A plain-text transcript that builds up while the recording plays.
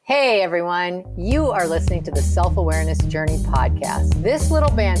Hey everyone, you are listening to the Self-Awareness Journey podcast. This little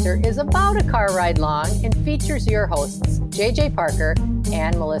banter is about a car ride long and features your hosts, JJ Parker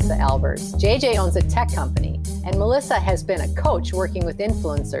and Melissa Albers. JJ owns a tech company and Melissa has been a coach working with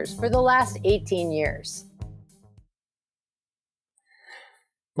influencers for the last 18 years.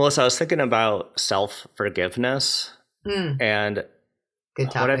 Melissa, I was thinking about self-forgiveness and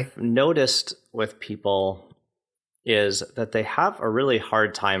Good topic. what I've noticed with people is that they have a really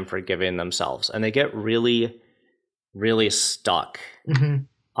hard time forgiving themselves and they get really, really stuck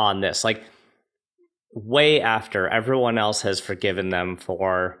on this. Like way after everyone else has forgiven them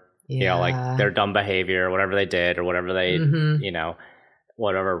for, you know, like their dumb behavior or whatever they did or whatever they, you know,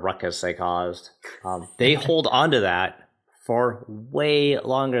 whatever ruckus they caused. They hold on to that for way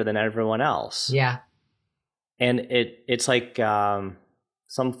longer than everyone else. Yeah. And it's like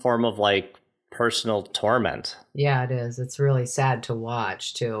some form of like personal torment. Yeah, it is. It's really sad to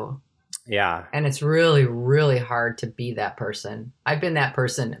watch too. Yeah. And it's really, really hard to be that person. I've been that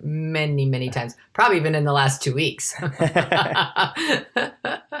person many, many times, probably even in the last 2 weeks.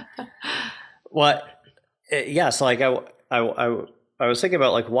 What? Yeah. So like I was thinking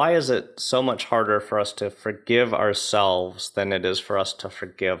about like, why is it so much harder for us to forgive ourselves than it is for us to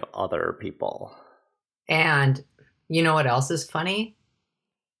forgive other people? And you know what else is funny?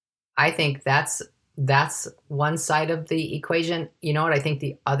 I think that's one side of the equation. You know what I think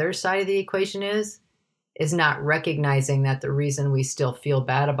the other side of the equation is not recognizing that the reason we still feel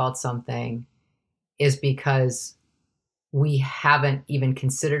bad about something is because we haven't even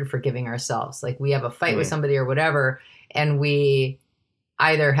considered forgiving ourselves. Like we have a fight with somebody or whatever, and we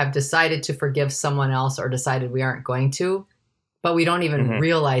either have decided to forgive someone else or decided we aren't going to, but we don't even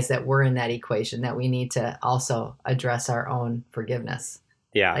realize that we're in that equation, that we need to also address our own forgiveness.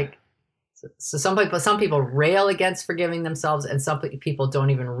 Yeah. Like, so some people rail against forgiving themselves, and some people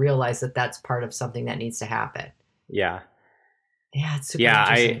don't even realize that that's part of something that needs to happen. Yeah. Yeah, it's super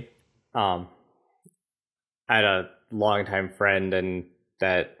interesting. I had a longtime friend, and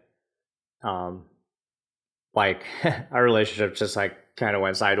that, like our relationship just like kind of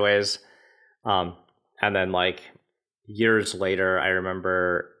went sideways. And then like years later, I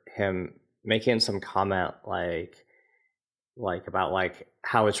remember him making some comment like about like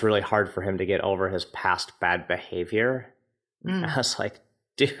how it's really hard for him to get over his past bad behavior. I was like,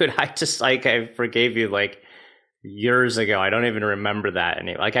 dude, I forgave you like years ago. I don't even remember that. And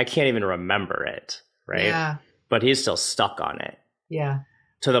like, I can't even remember it. Right. Yeah. But he's still stuck on it. Yeah.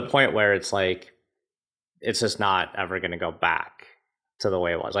 To the point where it's like, it's just not ever going to go back to the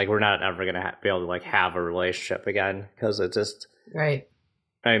way it was. Like, we're not ever going to be able to like have a relationship again. Cause it just, right.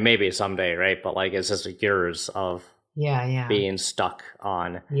 I mean, maybe someday. Right. But like, it's just years of, being stuck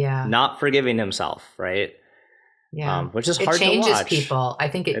on not forgiving himself, right? Yeah. Which is hard to watch. It changes people. I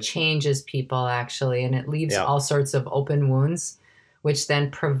think it changes people actually, and it leaves all sorts of open wounds, which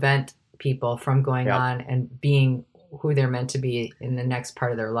then prevent people from going on and being who they're meant to be in the next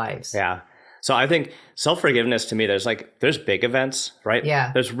part of their lives. Yeah. So I think self-forgiveness to me, there's big events, right?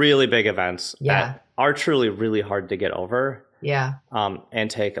 Yeah. There's really big events that are truly really hard to get over. Yeah.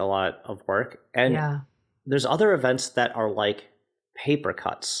 And take a lot of work. And there's other events that are like paper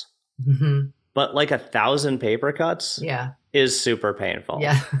cuts, but like 1,000 paper cuts is super painful.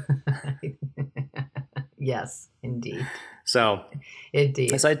 Yeah. Yes, indeed. So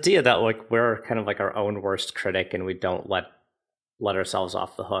indeed, this idea that like we're kind of like our own worst critic and we don't let ourselves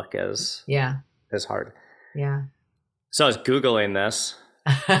off the hook is hard. Yeah. So I was Googling this.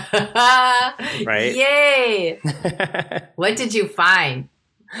 Right? Yay! What did you find?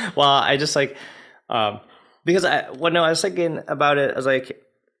 Well, I just like, because I was thinking about it. I was like,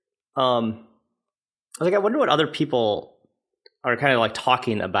 I wonder what other people are kind of like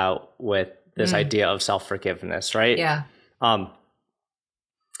talking about with this idea of self-forgiveness, right? Yeah.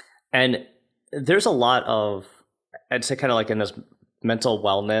 And there's a lot of, I'd say kind of like in this mental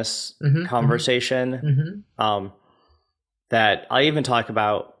wellness conversation, that I even talk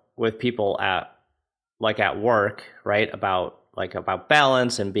about with people at work, right? About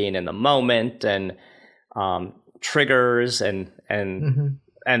balance and being in the moment and, triggers and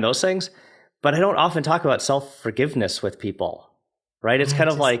those things, but I don't often talk about self-forgiveness with people, right? It's kind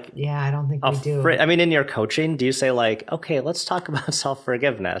of like, I don't think we do. I mean, in your coaching, do you say like, okay, let's talk about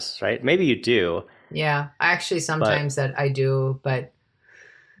self-forgiveness, right? Maybe you do. Yeah, actually sometimes that I do, but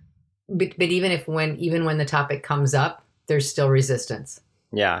even when the topic comes up, there's still resistance.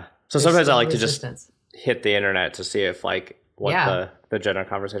 Yeah. So sometimes I like to just hit the internet to see if like what the general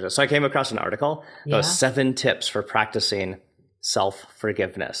conversation is. So I came across an article that was 7 tips for practicing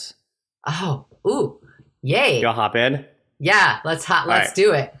self-forgiveness. Oh, ooh, yay. You'll hop in? Yeah, let's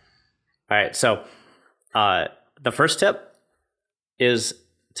do it. All right. So the first tip is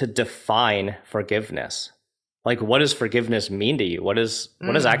to define forgiveness. Like, what does forgiveness mean to you? What does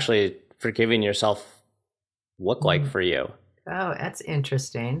actually forgiving yourself look like for you? Oh, that's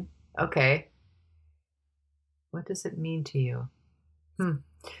interesting. Okay. What does it mean to you?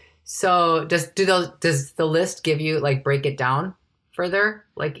 So does the list give you, like, break it down further,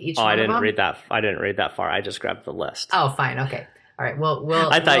 like each one I of didn't them? read that. I didn't read that far. I just grabbed the list. Oh, fine. Okay. All right.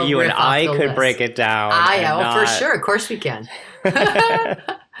 Well, I thought you and I could break it down. Yeah, for sure. Of course we can.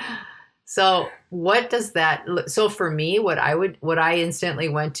 So what does that, so for me, what I instantly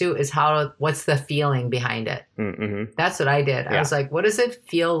went to is what's the feeling behind it? Mm-hmm. That's what I did. I was like, what does it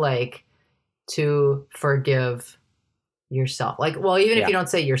feel like to forgive yourself? Like, well, even if you don't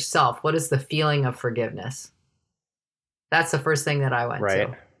say yourself, what is the feeling of forgiveness? That's the first thing that I went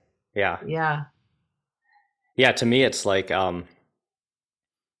to. Yeah. Yeah. Yeah. To me, it's like,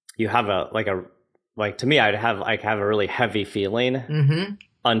 you have to me, I'd have a really heavy feeling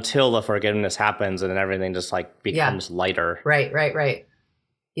until the forgiveness happens, and then everything just like becomes lighter. Right.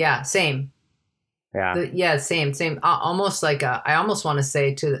 Yeah. Same. Yeah. Same. Almost like I almost want to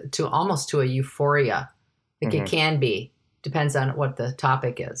say to almost to a euphoria. Like it can be, depends on what the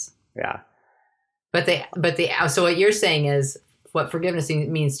topic is. Yeah. So what you're saying is what forgiveness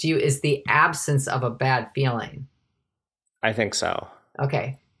means to you is the absence of a bad feeling. I think so.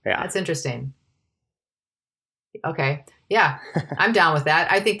 Okay. Yeah. That's interesting. Okay. Yeah. I'm down with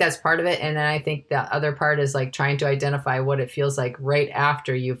that. I think that's part of it. And then I think the other part is like trying to identify what it feels like right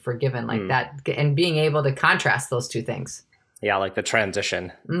after you've forgiven, like that, and being able to contrast those two things. Yeah. Like the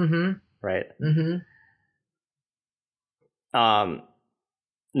transition. Right.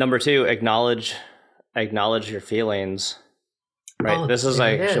 Number 2, acknowledge your feelings. Right. Oh, this is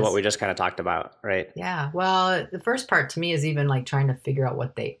actually what we just kind of talked about. Right. Yeah. Well, the first part to me is even like trying to figure out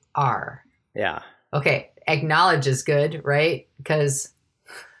what they are. Yeah. Okay. Acknowledge is good, right? Because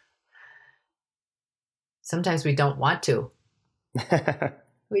sometimes we don't want to.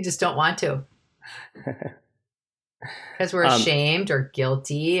 We just don't want to. Because we're ashamed or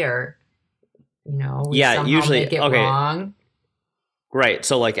guilty or, we usually make it wrong. Right.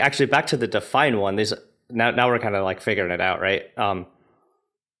 So like actually back to the define one, these now we're kind of like figuring it out, right?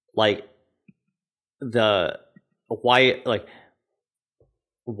 Like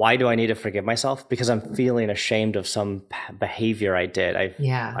why do I need to forgive myself? Because I'm feeling ashamed of some behavior I did.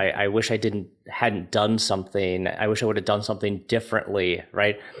 I wish I hadn't done something. I wish I would have done something differently,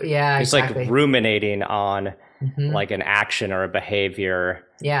 right? Yeah, it's exactly. like ruminating on like an action or a behavior.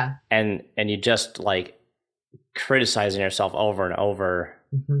 Yeah. And you just like criticizing yourself over and over,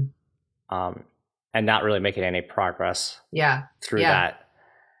 and not really making any progress. Through that.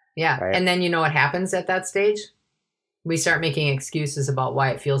 Yeah. Right? And then you know what happens at that stage? We start making excuses about why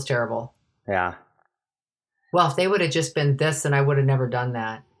it feels terrible. Yeah. Well, if they would have just been this, then I would have never done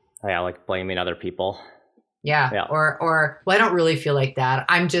that. Yeah, like blaming other people. Yeah. Or well, I don't really feel like that.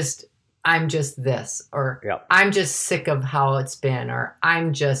 I'm just this, or I'm just sick of how it's been, or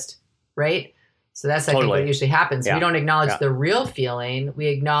I'm just, right? So that's, I think, what usually happens. We don't acknowledge the real feeling. We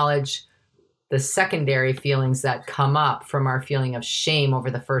acknowledge the secondary feelings that come up from our feeling of shame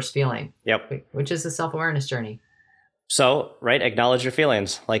over the first feeling. Yep. Which is the self-awareness journey. So, right, acknowledge your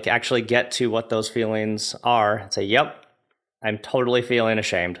feelings. Like actually get to what those feelings are and say, yep, I'm totally feeling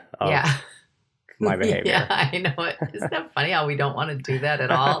ashamed of my behavior. Yeah, I know it. Isn't that funny how we don't want to do that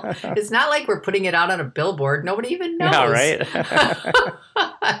at all? It's not like we're putting it out on a billboard. Nobody even knows. Yeah, right?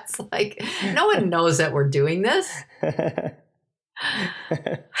 It's like, no one knows that we're doing this.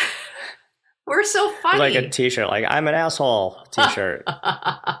 We're so funny. Like a t-shirt, like I'm an asshole t-shirt.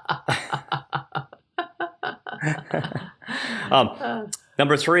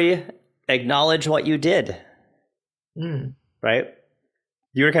 Number 3, acknowledge what you did. Right?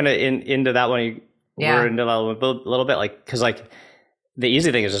 You were kind of into that one. You were into that a little bit, like, because like the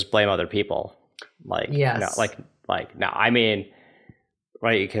easy thing is just blame other people. Like, no, I mean,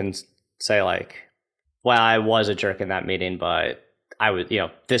 right? You can say like, well, I was a jerk in that meeting, but I would,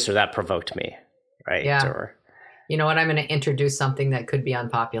 this or that provoked me, right? Yeah. Or, you know what? I'm going to introduce something that could be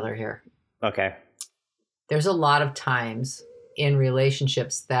unpopular here. Okay. There's a lot of times in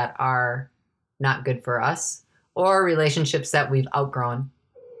relationships that are not good for us, or relationships that we've outgrown,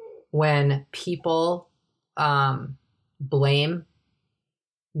 when people blame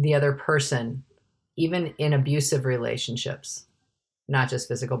the other person, even in abusive relationships, not just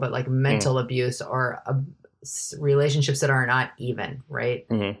physical, but like mental abuse or relationships that are not even, right?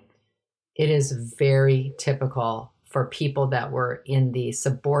 It is very typical for people that were in the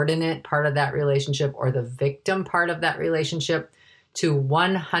subordinate part of that relationship or the victim part of that relationship to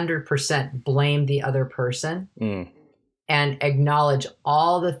 100% blame the other person and acknowledge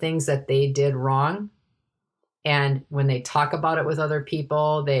all the things that they did wrong. And when they talk about it with other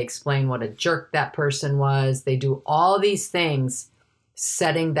people, they explain what a jerk that person was. They do all these things,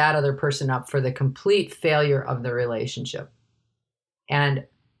 setting that other person up for the complete failure of the relationship. And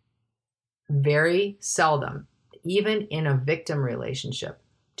very seldom, even in a victim relationship,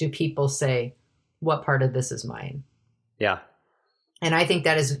 do people say, what part of this is mine? Yeah. And I think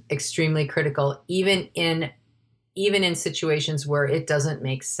that is extremely critical, even in situations where it doesn't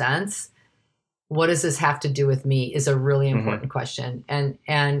make sense. What does this have to do with me is a really important question.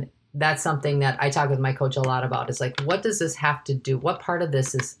 And that's something that I talk with my coach a lot about, is like, what does this have to do? What part of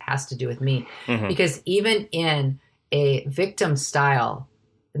this has to do with me? Because even in a victim style,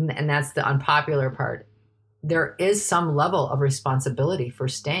 and that's the unpopular part, there is some level of responsibility for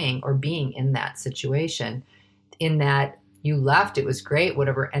staying or being in that situation, in that you left, it was great,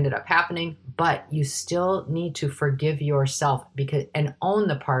 whatever ended up happening, but you still need to forgive yourself and own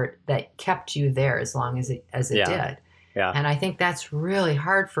the part that kept you there as long as it did. Yeah. And I think that's really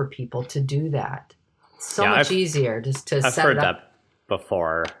hard for people to do that. It's so much easier just to I've set heard it up. that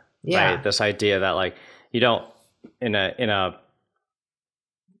before. Yeah. Right? This idea that like you don't in a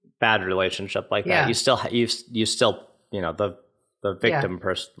bad relationship like that, you still the victim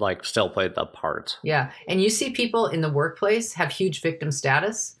person like still played the part. Yeah. And you see people in the workplace have huge victim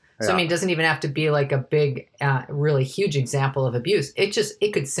status. So, I mean, it doesn't even have to be like a big, really huge example of abuse.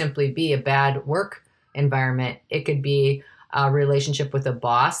 It could simply be a bad work environment. It could be a relationship with a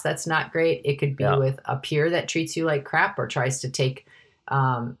boss that's not great. It could be with a peer that treats you like crap or tries to take,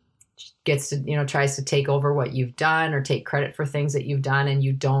 tries to take over what you've done or take credit for things that you've done, and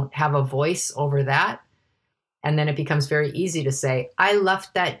you don't have a voice over that. And then it becomes very easy to say, I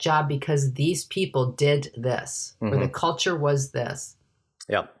left that job because these people did this, or the culture was this.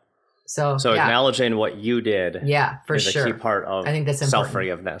 Yep. So acknowledging what you did is a key part of I think that's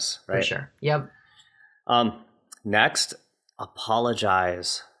self-forgiveness, right? For sure. Yep. Next,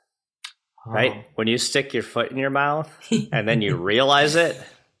 apologize. Right? When you stick your foot in your mouth and then you realize it,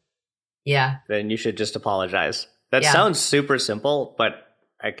 then you should just apologize. That sounds super simple, but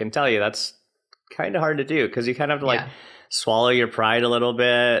I can tell you that's kind of hard to do, because you kind of have to like swallow your pride a little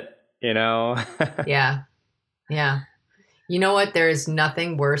bit, Yeah. You know what? There is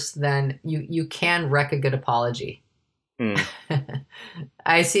nothing worse than you can wreck a good apology.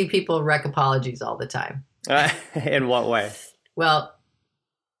 I see people wreck apologies all the time. In what way? Well,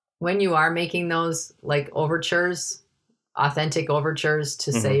 when you are making those like overtures, authentic overtures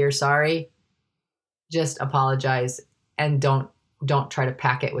to say you're sorry, just apologize and don't try to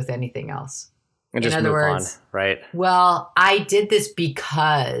pack it with anything else. And just move on, right? Well, I did this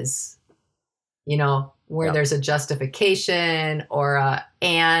because, where there's a justification or a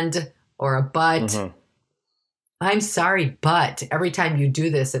and or a but. I'm sorry, but every time you do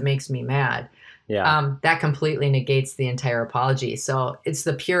this, it makes me mad. Yeah. That completely negates the entire apology. So it's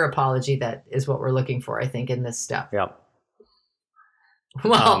the pure apology that is what we're looking for, I think, in this step. Yep.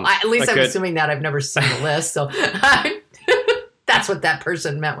 Well, at least I'm assuming that. I've never seen the list. So that's what that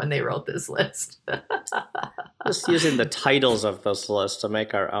person meant when they wrote this list. Just using the titles of this list to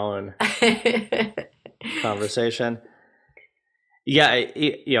make our own conversation. Yeah,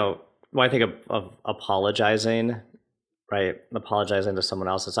 when I think of apologizing, right? Apologizing to someone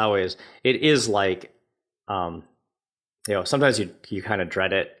else, it is like, sometimes you kind of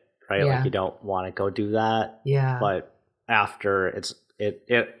dread it, right? Like you don't want to go do that. Yeah. But after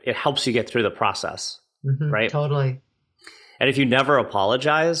it helps you get through the process, right? Totally. And if you never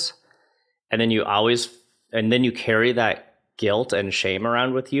apologize, and then you carry that guilt and shame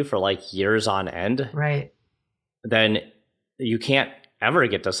around with you for like years on end, right? Then you can't ever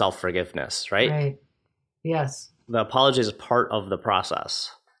get to self-forgiveness, right? Right. Yes. The apology is part of the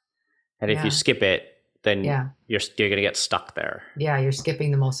process. And if you skip it, then you're going to get stuck there. Yeah, you're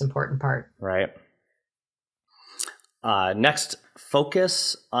skipping the most important part. Right. Next,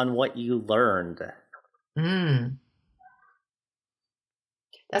 focus on what you learned.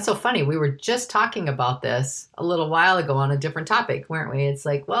 That's so funny. We were just talking about this a little while ago on a different topic, weren't we? It's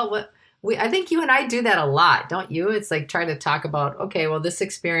like, well, I think you and I do that a lot, don't you? It's like try to talk about, okay, well, this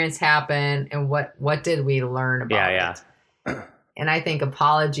experience happened and what did we learn about it? And I think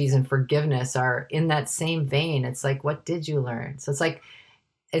apologies and forgiveness are in that same vein. It's like, what did you learn? So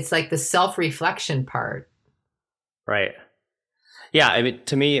it's like the self-reflection part. Right. Yeah. I mean,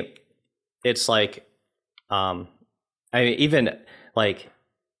 to me, it's like, even like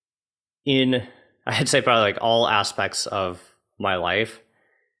I'd say probably like all aspects of my life,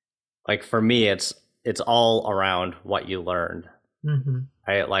 like for me, it's all around what you learned.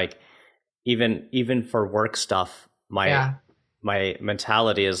 right? Like even for work stuff, my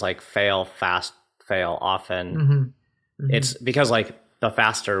mentality is like fail fast, fail often. It's because like the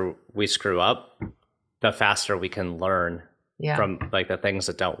faster we screw up, the faster we can learn from like the things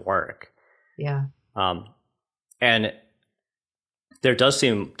that don't work. And there does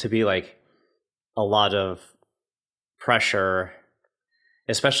seem to be like a lot of pressure,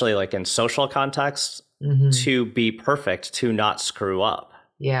 especially like in social contexts, to be perfect, to not screw up.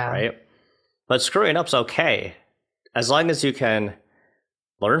 Right. But screwing up's okay, as long as you can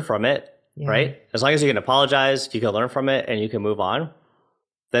learn from it. Right. As long as you can apologize, you can learn from it, and you can move on.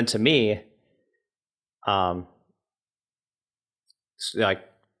 Then to me, like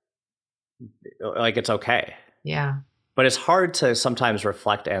it's okay. But it's hard to sometimes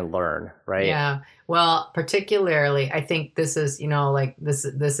reflect and learn, right? Well, particularly, I think this is, like this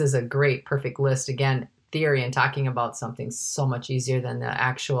is a great perfect list. Again, theory and talking about something so much easier than the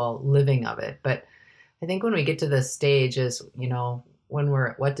actual living of it. But I think when we get to this stage is,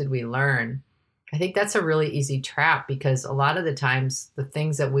 what did we learn? I think that's a really easy trap, because a lot of the times the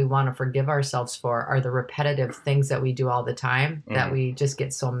things that we want to forgive ourselves for are the repetitive things that we do all the time that we just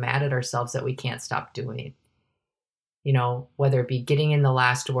get so mad at ourselves that we can't stop doing. Whether it be getting in the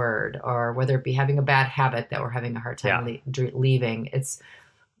last word, or whether it be having a bad habit that we're having a hard time leaving.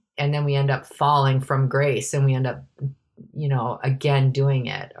 And then we end up falling from grace, and we end up, again doing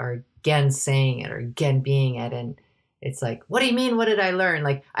it, or again saying it, or again being it. And it's like, what do you mean? What did I learn?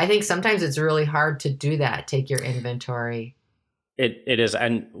 Like, I think sometimes it's really hard to do that. Take your inventory. It is.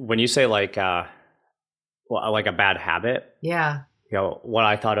 And when you say like a bad habit, what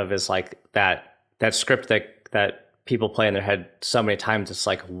I thought of is like that script that people play in their head so many times. It's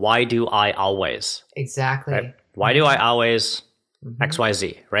like, why do I always? Exactly. Right? Why do I always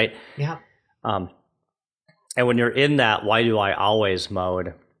XYZ, right? And when you're in that why do I always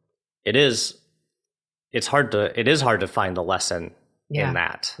mode, it is hard to find the lesson in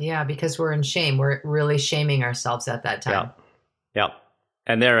that. Because we're in shame. We're really shaming ourselves at that time.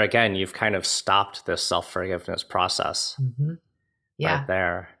 And there again, you've kind of stopped this self-forgiveness process right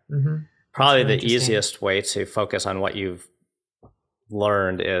there. Probably the easiest way to focus on what you've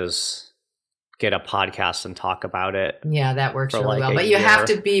learned is get a podcast and talk about it. That works really well. But you have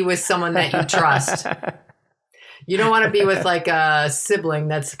to be with someone that you trust. You don't want to be with like a sibling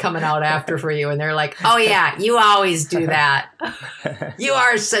that's coming out after for you, and they're like, oh yeah, you always do that. You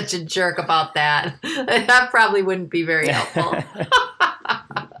are such a jerk about that. That probably wouldn't be very helpful.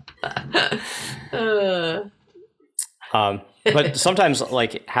 But sometimes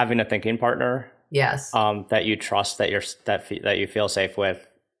like having a thinking partner, that you trust, that you feel safe with,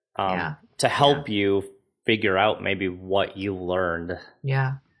 to help you figure out maybe what you learned,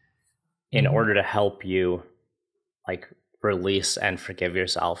 in order to help you like release and forgive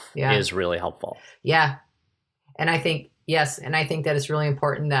yourself is really helpful. And I think that it's really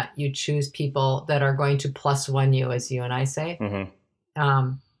important that you choose people that are going to +1 you, as you and I say.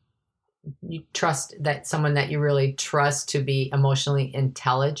 You trust that someone that you really trust to be emotionally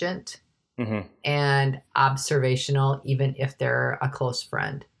intelligent and observational, even if they're a close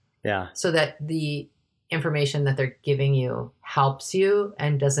friend. So that the information that they're giving you helps you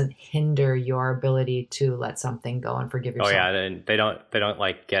and doesn't hinder your ability to let something go and forgive yourself. And they don't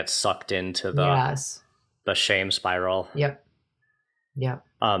like get sucked into the shame spiral. Okay,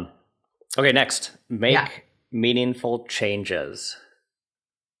 next, make meaningful changes.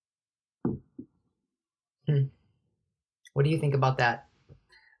 What do you think about that?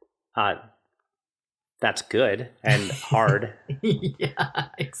 That's good and hard.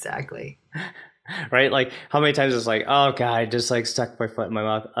 Exactly. Right? Like how many times it's like, oh God, I just like stuck my foot in my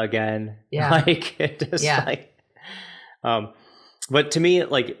mouth again. Like it just but to me,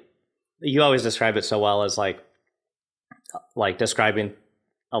 like you always describe it so well as like describing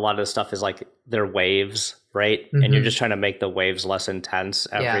a lot of the stuff is like they're waves, right? And you're just trying to make the waves less intense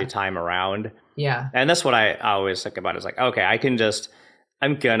every time around. And that's what I always think about is like, okay, I'm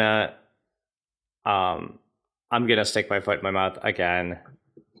gonna stick my foot in my mouth again,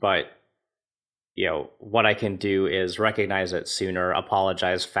 but what I can do is recognize it sooner,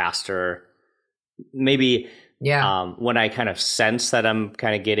 apologize faster. Maybe when I kind of sense that I'm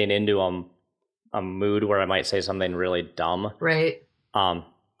kind of getting into a mood where I might say something really dumb, right?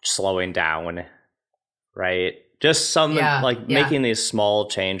 Slowing down, right? Just making these small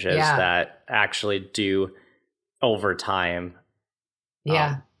changes that actually do over time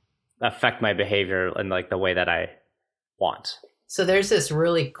affect my behavior in like the way that I want. So there's this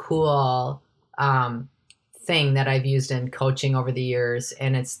really cool thing that I've used in coaching over the years,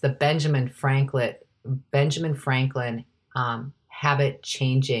 and it's the Benjamin Franklin habit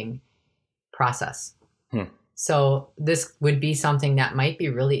changing process. Hmm. So this would be something that might be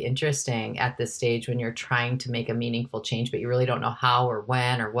really interesting at this stage when you're trying to make a meaningful change, but you really don't know how or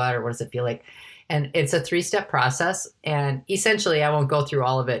when or what does it feel like. And it's a 3-step process. And essentially, I won't go through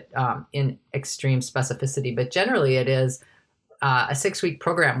all of it in extreme specificity, but generally it is a 6-week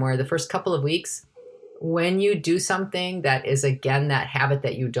program where the first couple of weeks, when you do something that is, again, that habit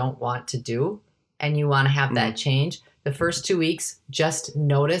that you don't want to do and you want to have that change, the first 2 weeks, just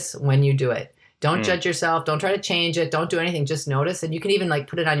notice when you do it. Don't judge yourself. Don't try to change it. Don't do anything. Just notice. And you can even like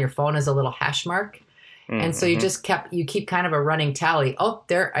put it on your phone as a little hash mark. And so you keep kind of a running tally. Oh,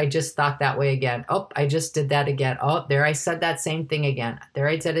 there, I just thought that way again. Oh, I just did that again. Oh, there, I said that same thing again. There,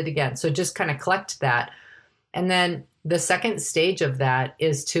 I said it again. So just kind of collect that. And then the second stage of that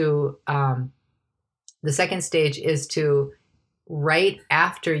is to, right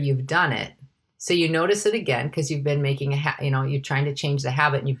after you've done it. So you notice it again because you've been making you're trying to change the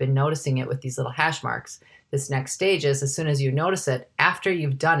habit and you've been noticing it with these little hash marks. This next stage is, as soon as you notice it, after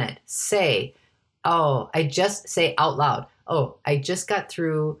you've done it, say out loud, oh, I just got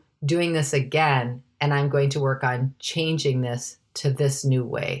through doing this again and I'm going to work on changing this to this new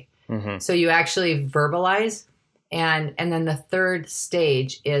way. So you actually verbalize. And then the third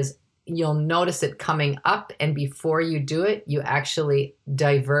stage is you'll notice it coming up, and before you do it, you actually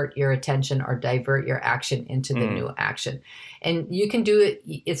divert your attention or divert your action into the new action. And you can do it.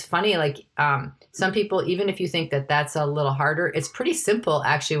 It's funny, like some people, even if you think that that's a little harder, it's pretty simple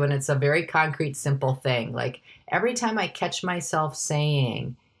actually when it's a very concrete, simple thing. Like every time I catch myself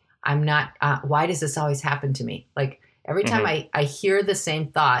saying, I'm not, why does this always happen to me? Like every time I hear the same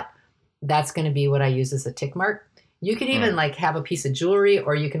thought, that's going to be what I use as a tick mark. You can even like have a piece of jewelry,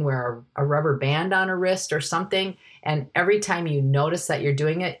 or you can wear a rubber band on a wrist or something. And every time you notice that you're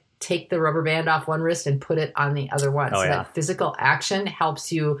doing it, take the rubber band off one wrist and put it on the other one. That physical action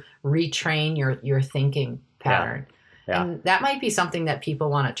helps you retrain your thinking pattern. Yeah. And that might be something that people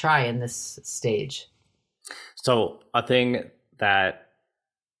want to try in this stage. So a thing that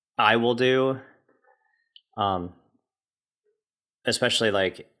I will do, especially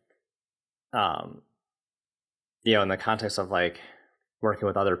like, in the context of like working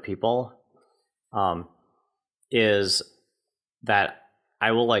with other people, is that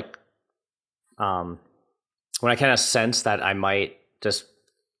I will like, when I kind of sense that I might just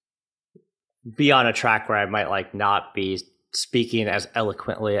be on a track where I might like not be speaking as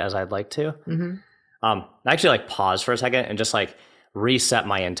eloquently as I'd like to, I actually like pause for a second and just like reset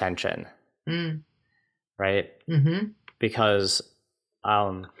my intention. Right. Because,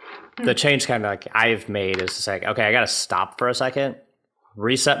 the change kind of like I've made is to say, okay, I got to stop for a second,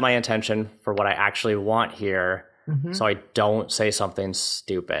 reset my intention for what I actually want here. So I don't say something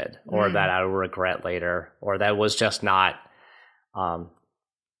stupid or that I will regret later, or that was just not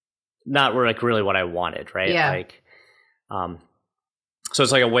like really what I wanted. Right. Yeah. Like, so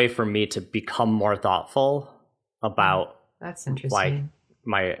it's like a way for me to become more thoughtful about that's interesting.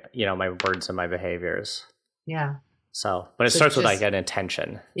 Like my words and my behaviors. Yeah. So, but it starts with like an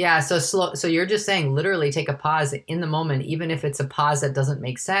intention. Yeah. So you're just saying literally take a pause in the moment, even if it's a pause that doesn't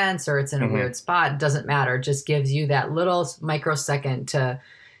make sense or it's in a weird spot, it doesn't matter. It just gives you that little microsecond to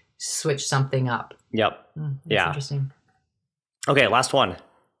switch something up. Yep. That's interesting. Okay. Last one.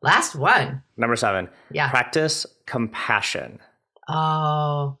 Number 7. Yeah. Practice compassion.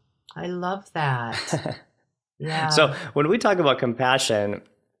 Oh, I love that. Yeah. So when we talk about compassion,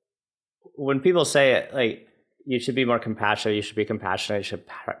 when people say it, like, you should be more compassionate, you should be compassionate, you should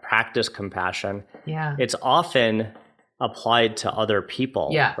practice compassion. Yeah. It's often applied to other people.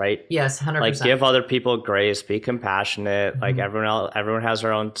 Yeah. Right? Yes, 100%. Like give other people grace, be compassionate, like everyone has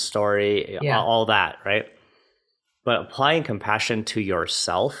their own story, all that, right? But applying compassion to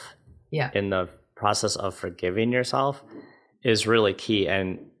yourself in the process of forgiving yourself is really key.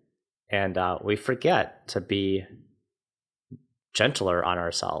 And we forget to be gentler on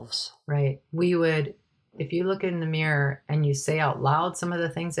ourselves. Right. If you look in the mirror and you say out loud some of the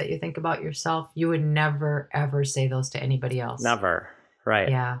things that you think about yourself, you would never, ever say those to anybody else. Never. Right.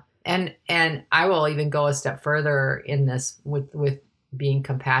 Yeah. And I will even go a step further in this with being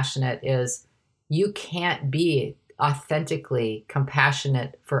compassionate is you can't be authentically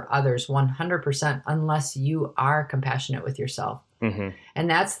compassionate for others 100% unless you are compassionate with yourself. And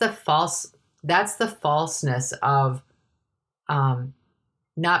that's the falseness of,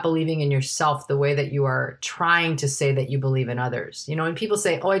 not believing in yourself the way that you are trying to say that you believe in others. When people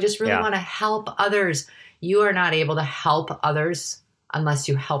say, oh, I just really want to help others, you are not able to help others unless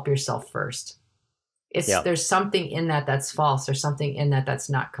you help yourself first. There's something in that that's false. There's something in that that's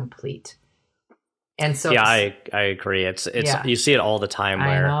not complete. And so, yeah, I agree. It's you see it all the time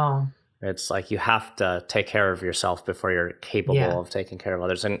where I know. It's like you have to take care of yourself before you're capable of taking care of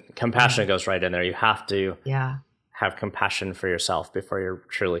others. And compassion goes right in there. You have to have compassion for yourself before you're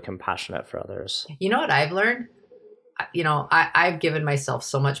truly compassionate for others. You know what I've learned? You know, I've given myself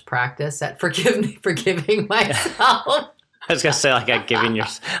so much practice at forgiving myself. I was going to say, like, I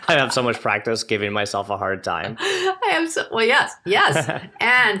have so much practice giving myself a hard time. Yes.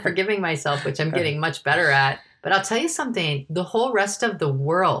 And forgiving myself, which I'm getting much better at. But I'll tell you something, the whole rest of the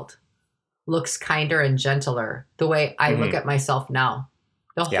world looks kinder and gentler the way I look at myself now.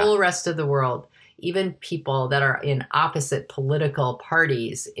 The whole rest of the world, even people that are in opposite political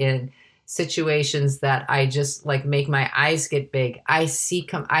parties, in situations that I just like make my eyes get big, I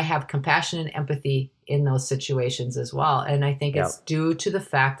have compassion and empathy in those situations as well. And I think it's due to the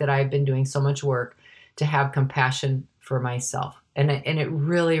fact that I've been doing so much work to have compassion for myself. And it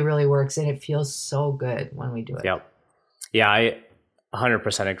really, really works. And it feels so good when we do it. Yep. Yeah, I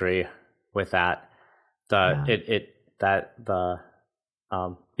 100% agree with that.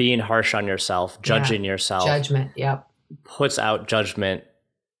 Being harsh on yourself, judging yourself, judgment, puts out judgment,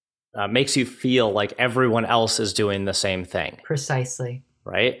 makes you feel like everyone else is doing the same thing. Precisely.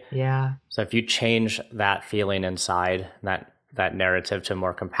 Right? Yeah. So if you change that feeling inside, that narrative to a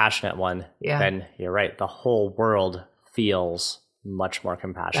more compassionate one, then you're right. The whole world feels much more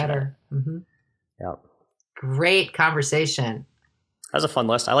compassionate. Better. Mm-hmm. Yep. Great conversation. That was a fun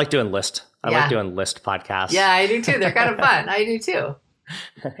list. I like doing list. I like doing list podcasts. Yeah, I do too. They're kind of fun. I do too.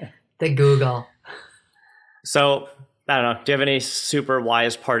 The Google. So, I don't know. Do you have any super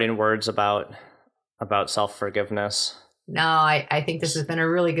wise parting words about self-forgiveness? No, I think this has been a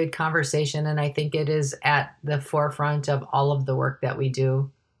really good conversation, and I think it is at the forefront of all of the work that we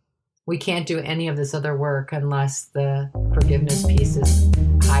do. We can't do any of this other work unless the forgiveness piece is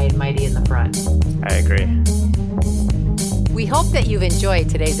high and mighty in the front. I agree. We hope that you've enjoyed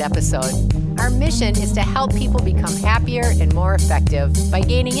today's episode. Our mission is to help people become happier and more effective by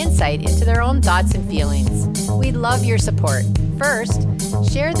gaining insight into their own thoughts and feelings. We'd love your support. First,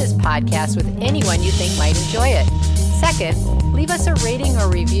 share this podcast with anyone you think might enjoy it. Second, leave us a rating or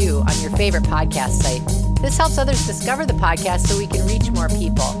review on your favorite podcast site. This helps others discover the podcast so we can reach more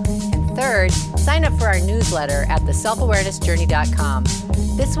people. And third, sign up for our newsletter at theselfawarenessjourney.com.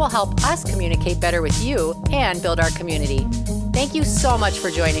 This will help us communicate better with you and build our community. Thank you so much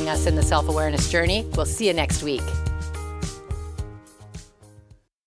for joining us in the Self-Awareness Journey. We'll see you next week.